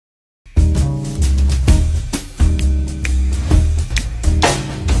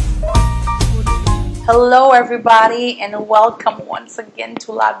Hello everybody and welcome once again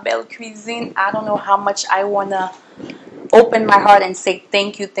to La Belle Cuisine. I don't know how much I want to open my heart and say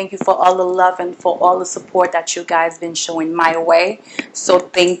thank you for all the love and for all the support that you guys been showing my way. So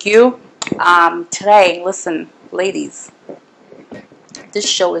thank you. Today, listen, ladies, this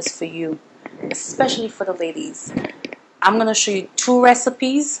show is for you, especially for the ladies. I'm going to show you two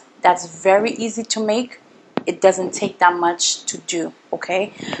recipes that's very easy to make. It doesn't take that much to do,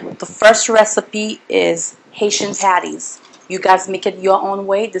 okay? The first recipe is Haitian patties. You guys make it your own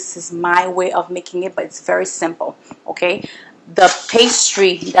way. This is my way of making it, but it's very simple, okay? The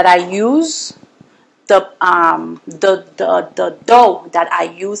pastry that I use, the dough that I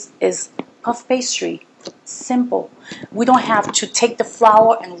use is puff pastry. Simple. We don't have to take the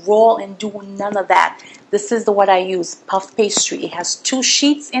flour and roll and do none of that. This is what I use, puff pastry. It has 2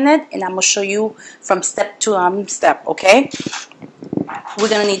 sheets in it, and I'm going to show you from step to step, okay? We're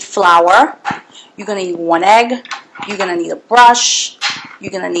going to need flour. You're going to need 1 egg. You're going to need a brush.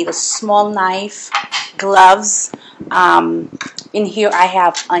 You're going to need a small knife, gloves. In here I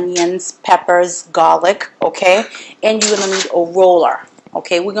have onions, peppers, garlic, okay? And you're going to need a roller.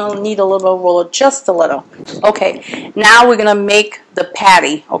 Okay, we're going to need a little roller, just a little. Okay, now we're going to make the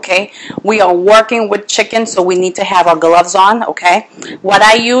patty, okay? We are working with chicken, so we need to have our gloves on, okay? What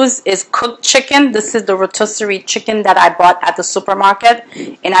I use is cooked chicken. This is the rotisserie chicken that I bought at the supermarket,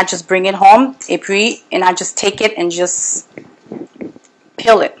 and I just bring it home, and I just take it and just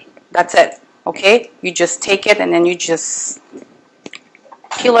peel it. That's it, okay? You just take it and then you just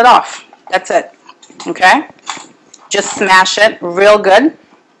peel it off. That's it, okay? Just smash it real good,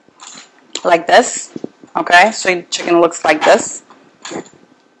 like this, okay? So your chicken looks like this.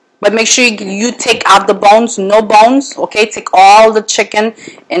 But make sure you take out the bones, no bones, okay? Take all the chicken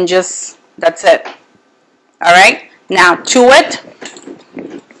and just, that's it. All right? Now, to it,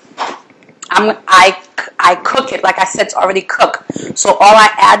 I cook it. Like I said, it's already cooked. So all I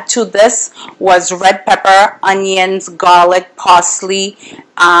add to this was red pepper, onions, garlic, parsley,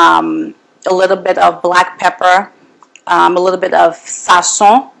 a little bit of black pepper, a little bit of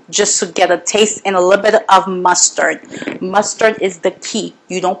sazon, just to get a taste, and a little bit of mustard. Mustard is the key.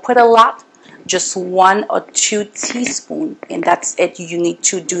 You don't put a lot, just 1 or 2 teaspoons, and that's it. You need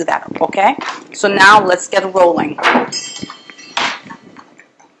to do that, okay? So now let's get rolling.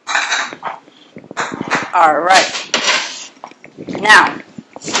 All right. Now,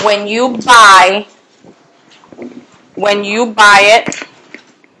 when you buy it,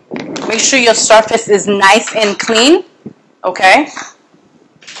 make sure your surface is nice and clean. Okay.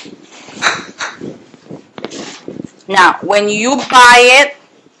 Now, when you buy it,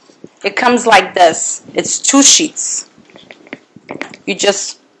 it comes like this. It's 2 sheets. You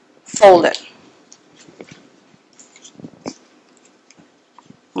just fold it.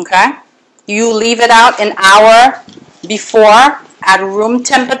 Okay. You leave it out an hour before at room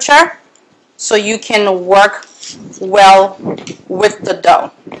temperature so you can work well with the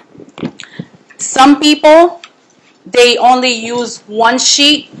dough. Some people, they only use 1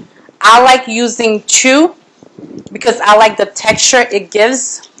 sheet. I like using 2 because I like the texture it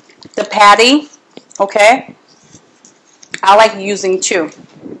gives the patty, okay? I like using 2.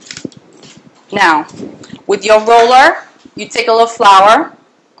 Now, with your roller, you take a little flour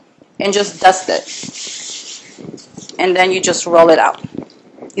and just dust it. And then you just roll it out.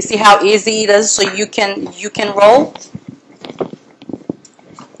 You see how easy it is? So you can roll.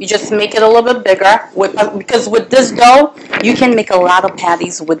 You just make it a little bit bigger, because with this dough, you can make a lot of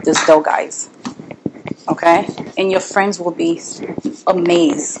patties with this dough, guys. Okay? And your friends will be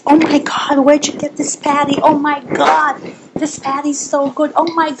amazed. Oh my God, where'd you get this patty? Oh my God, this patty's so good.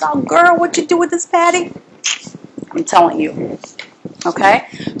 Oh my God, girl, what'd you do with this patty? I'm telling you. Okay?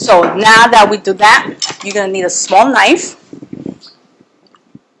 So now that we do that, you're going to need a small knife.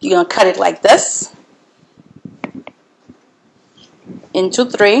 You're going to cut it like this. Into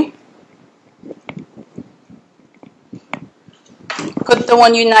 3. Put the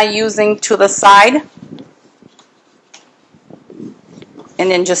one you're not using to the side.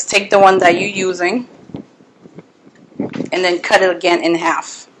 And then just take the one that you're using. And then cut it again in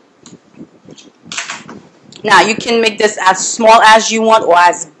half. Now, you can make this as small as you want or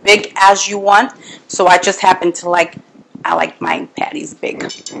as big as you want. So I just happen to I like my patties big.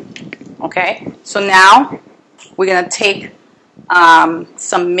 Okay? So now, we're going to take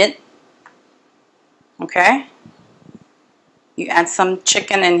some meat. Okay? You add some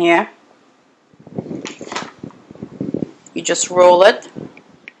chicken in here. You just roll it.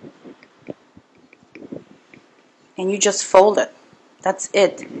 And you just fold it. That's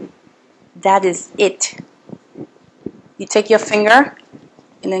it. That is it. You take your finger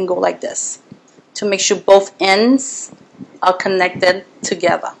and then go like this to make sure both ends are connected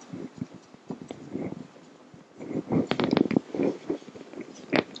together.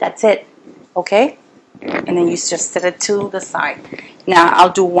 That's it, okay? And then you just set it to the side. Now I'll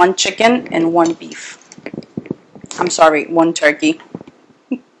do one chicken and one beef. I'm sorry, one turkey.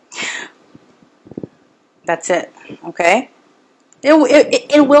 That's it, okay?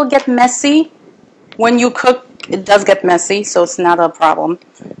 It will get messy. When you cook, it does get messy, so it's not a problem,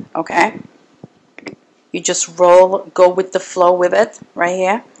 okay? You just go with the flow with it right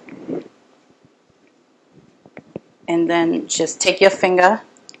here. And then just take your finger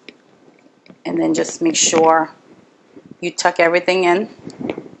and then just make sure you tuck everything in.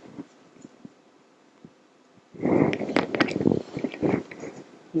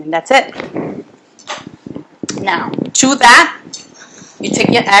 And that's it. Now, to that, you take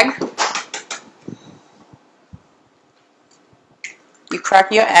your egg. You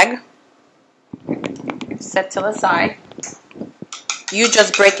crack your egg. Set to the side. You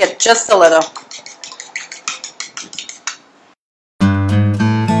just break it just a little.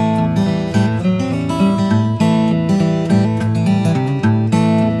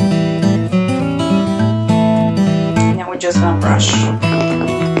 Now we're just gonna brush.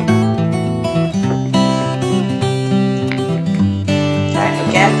 Okay,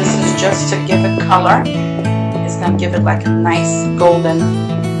 again, this is just to give it color. It's gonna give it like a nice golden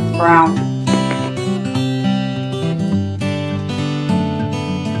brown.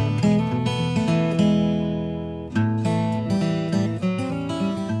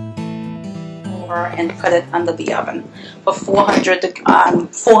 And put it under the oven for 400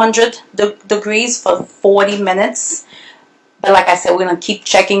 degrees for 40 minutes. But like I said, we're going to keep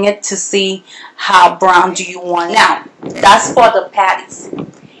checking it to see how brown do you want. Now, that's for the patties.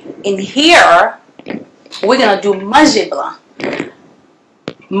 In here, we're going to do Mange blan.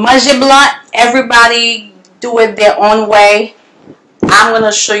 Mange blan, everybody do it their own way. I'm going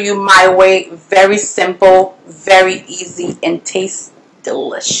to show you my way. Very simple, very easy, and tastes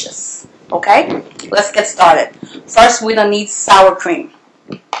delicious. Okay, let's get started. First, we're gonna need sour cream.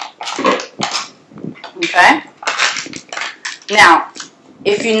 Okay. Now,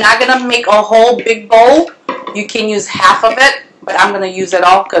 if you're not gonna make a whole big bowl, you can use half of it, but I'm gonna use it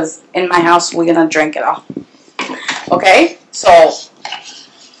all because in my house we're gonna drink it all. Okay, so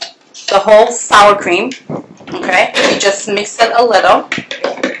the whole sour cream. Okay, you just mix it a little.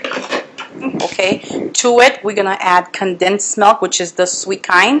 Okay, to it we're gonna add condensed milk, which is the sweet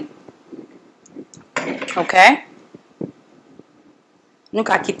kind. Okay, we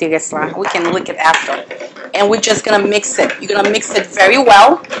can lick it after, and we're just gonna mix it. You're gonna mix it very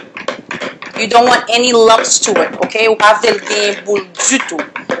well. You don't want any lumps to it, okay?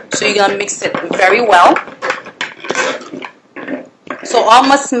 So you're gonna mix it very well. So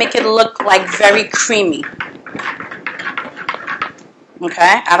almost make it look like very creamy.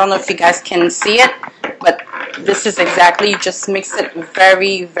 Okay, I don't know if you guys can see it, but this is exactly, you just mix it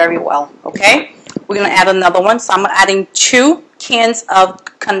very, very well, okay? We're going to add another one, so I'm adding 2 cans of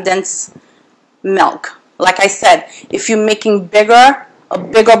condensed milk. Like I said, if you're making a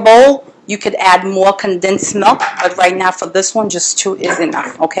bigger bowl, you could add more condensed milk, but right now for this one, just 2 is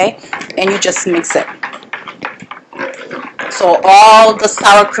enough, okay? And you just mix it. So all the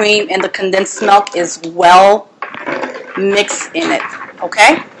sour cream and the condensed milk is well mixed in it,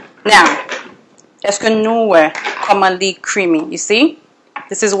 okay? Now, est-ce que nous commonly creamy, you see?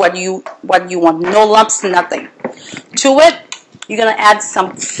 This is what you want. No lumps, nothing. To it, you're gonna add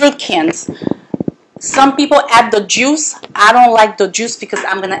some fruit cans. Some people add the juice. I don't like the juice because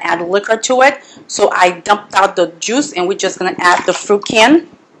I'm gonna add liquor to it. So I dumped out the juice and we're just gonna add the fruit can.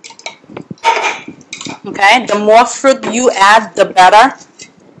 Okay, the more fruit you add, the better.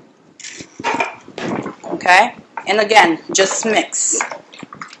 Okay, and again, just mix.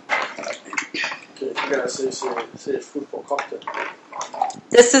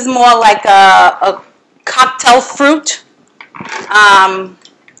 This is more like a cocktail fruit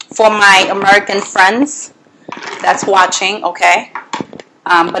for my American friends that's watching, okay?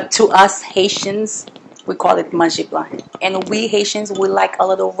 But to us Haitians, we call it Mange blan. And we Haitians, we like a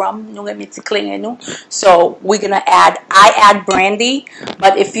little rum. So we're gonna I add brandy,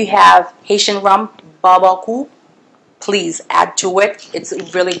 but if you have Haitian rum, babaku, please add to it. It's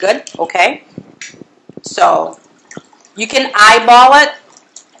really good, okay? So you can eyeball it.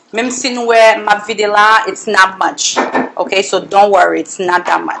 Même si nous ma vidéo là, it's not much. Okay, so don't worry, it's not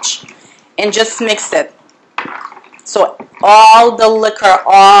that much. And just mix it. So all the liquor,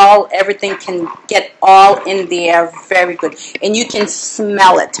 everything can get all in there very good. And you can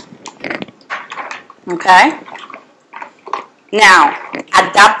smell it. Okay? Now,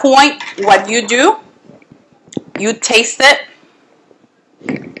 at that point, what you do, you taste it.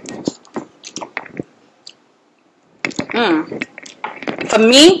 For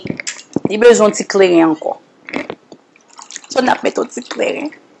me, il besoin de clairer encore. So, on a mis tout petit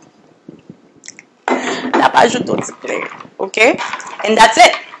clairer. On a pas ajouté tout petit clairer. Okay? And that's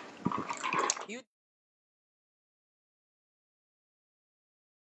it.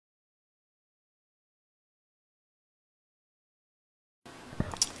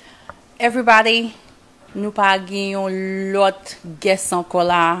 Everybody, nous pas gagnon l'autre guest encore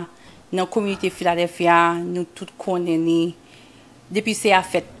là dans la communauté Philadelphia, nous tout connaissons. Depuis c'est à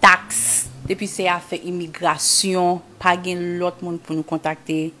fait taxe, depuis c'est à fait immigration, pas gagne l'autre monde pour nous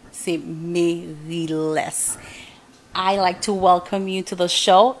contacter, c'est Maryless. I like to welcome you to the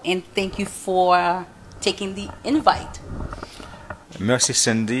show and thank you for taking the invite. Merci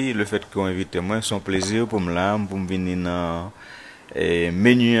Sandy, le fait qu'on invite moi, c'est un plaisir pour moi pour venir dans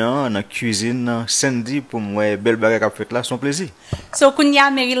menu dans la cuisine Sandy pour moi belle bagarre qu'a fait là, c'est un plaisir. So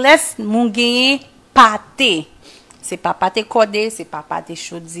kounya Maryless, mon gagné pâté. C'est pas pâté codé, c'est pas pâté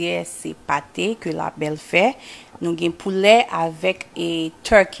chaudière, c'est pâté que la belle fait. Nous gagnons poulet avec et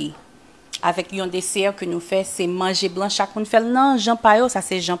turkey. Avec un dessert que nous fait, c'est manger blanc. Chaque monde fait non, Jean Payo, ça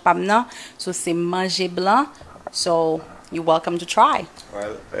c'est Jean Pam non. So c'est manger blanc. So you're welcome to try.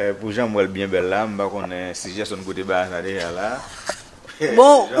 Well, pour Jean moi bien belle là, m'pa connait si j'ai son côté bas là.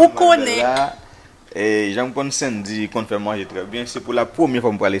 Bon, on connaît. Et Jean connait Sandy qu'on fait manger très bien, c'est pour la première fois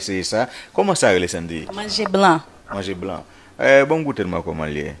que je vais essayer ça. Comment ça le Sandy? Manger blanc. Manger blanc. Bon goûter moi comment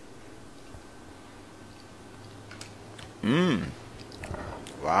lié.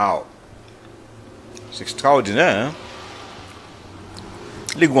 Wow. C'est extraordinaire, hein?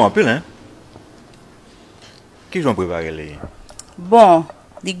 Les goûts en pile, hein? Qui j'en prépare les? Bon,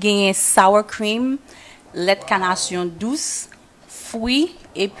 il gagne sour cream, lait de canation douce, fruits,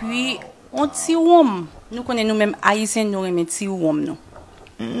 et puis un petit rhum. Nous connaissons nous-mêmes haïtiens, nous aimons petit rhum, nous.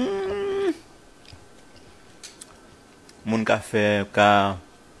 Mon café, ka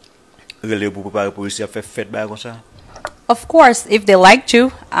relé pour préparer pour ici à faire fête comme ça. Of course, if they like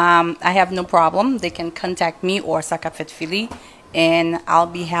to, I have no problem. They can contact me or Sakafet Philly, and I'll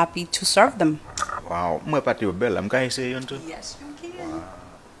be happy to serve them. Wow, moi pâté au belle, m'ka essayer un tout. Yes, you can.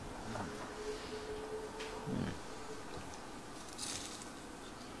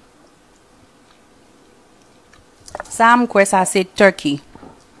 Ça, quoi, ça c'est turkey.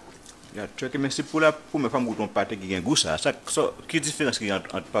 Ya turkey mais c'est pour la pour mes femmes goûter un pâté qui a un goût ça. Ça qui différence qui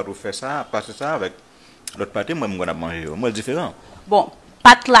entre pâté faire ça, passer ça avec l'autre pâté moi m'en a manger. Moi différent. Bon,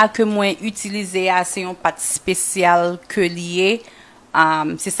 pâte là que moi utilisé c'est une pâte spéciale que lié.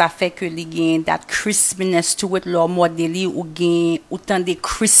 C'est ça fait que li gain that crispiness to it, leur modèle ou gain autant de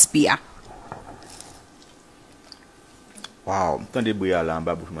crispy. Wow, tant de bruit là en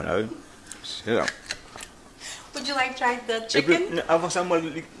bas bouche moi là. C'est là. Would you like to try the Et puis, chicken? avant ça moi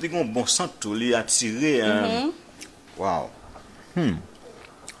li un bon sang tout, li attiré. Wow.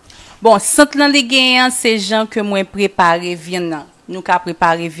 Bon, sant lan li gen, c'est gens que moi préparé viande. Nous ka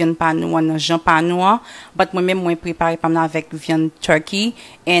préparé viande par nous, on gens par nous, but moi même moi préparé par nous avec viande turkey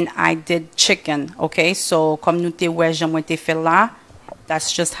and I did chicken, okay? So comme nous te ouais, j'en moi te fait là,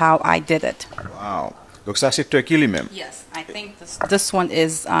 that's just how I did it. Wow. Donc ça c'est turkey lui-même. Yes, I think this one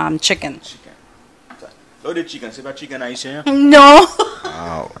is chicken. Chicken. L'autre chicken, c'est pas chicken haïtien. No.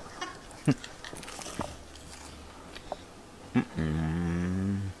 Wow.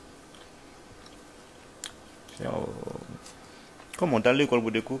 Comment t'as l'école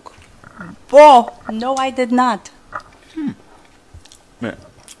pour des cooks? Bon, no, I did not. Mais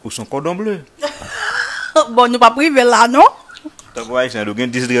où sont cordon bleu? Bon, nous pas privé là, non? T'as quoi haïtien, donc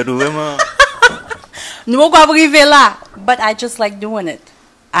 10 degrés vraiment. Nous pas privé là, but I just like doing it.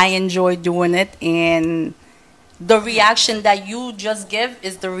 I enjoy doing it, and the reaction that you just give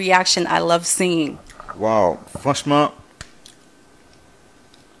is the reaction I love seeing. Wow, franchement,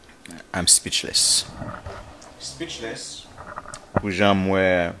 I'm speechless. Speechless. Pour gens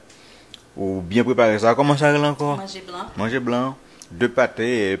moi ou bien préparer ça. Comment ça là encore? Manger blanc. Manger blanc, deux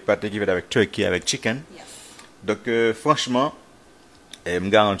pâtés, pâté qui fait avec turkey avec chicken. Yes. Donc franchement, me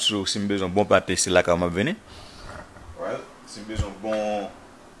garantis si me besoin bon pâté, c'est là qu'on m'a venir. Ouais, si me besoin bon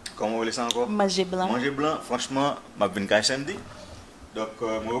comment on veut ça encore? Manger blanc. Manger blanc, franchement, m'a venir quand samedi. Donc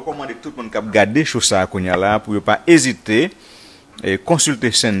je recommande tout le monde qui a regardé chose ça konya là pour pas hésiter et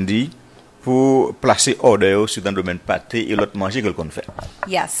consulter Sandy pour placer order sur dans le domaine pâté et l'autre manger que qu'on fait.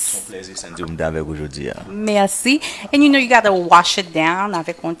 Yes. C'est un plaisir Sandy de avec aujourd'hui. Merci. And you know you gotta wash it down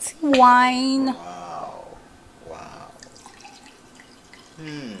avec un petit wine. Wow. Wow.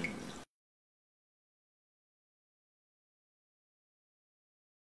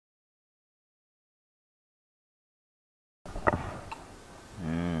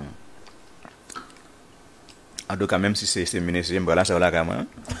 En tout cas, même si c'est ministre, là, ça va là quand même.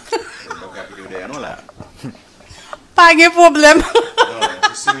 Non, là. Pas de problème.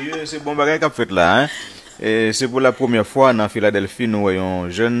 C'est sérieux, c'est bon bagage qu'a fait là. Hein? Et c'est pour la première fois dans Philadelphie, nous voyons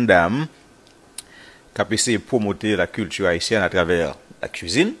une jeune dame qui a essayé de promouvoir la culture haïtienne à travers la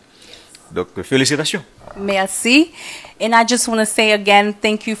cuisine. Donc, félicitations. Merci. And I just want to say again,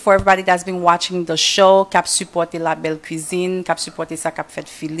 thank you for everybody that's been watching the show, qui a supporté la belle cuisine, qui a supporté ça, qui a fait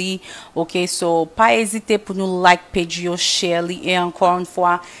Philly. OK, so, pas hésiter pour nous like page, share, et encore une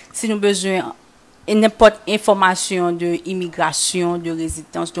fois, si nous besoin n'importe information de immigration, de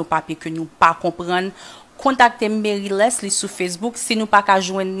résidence, de papier que nous pas comprendre, contactez Mary Leslie sur Facebook. Si nous pas qu'à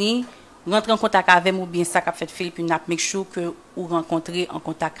joindre ni, rentrez en contact avec ou bien ça qu'a fait Philippe, puis make sure que vous rencontrez en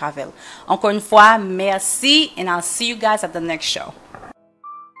contact avec elle. Encore une fois, merci and I'll see you guys at the next show.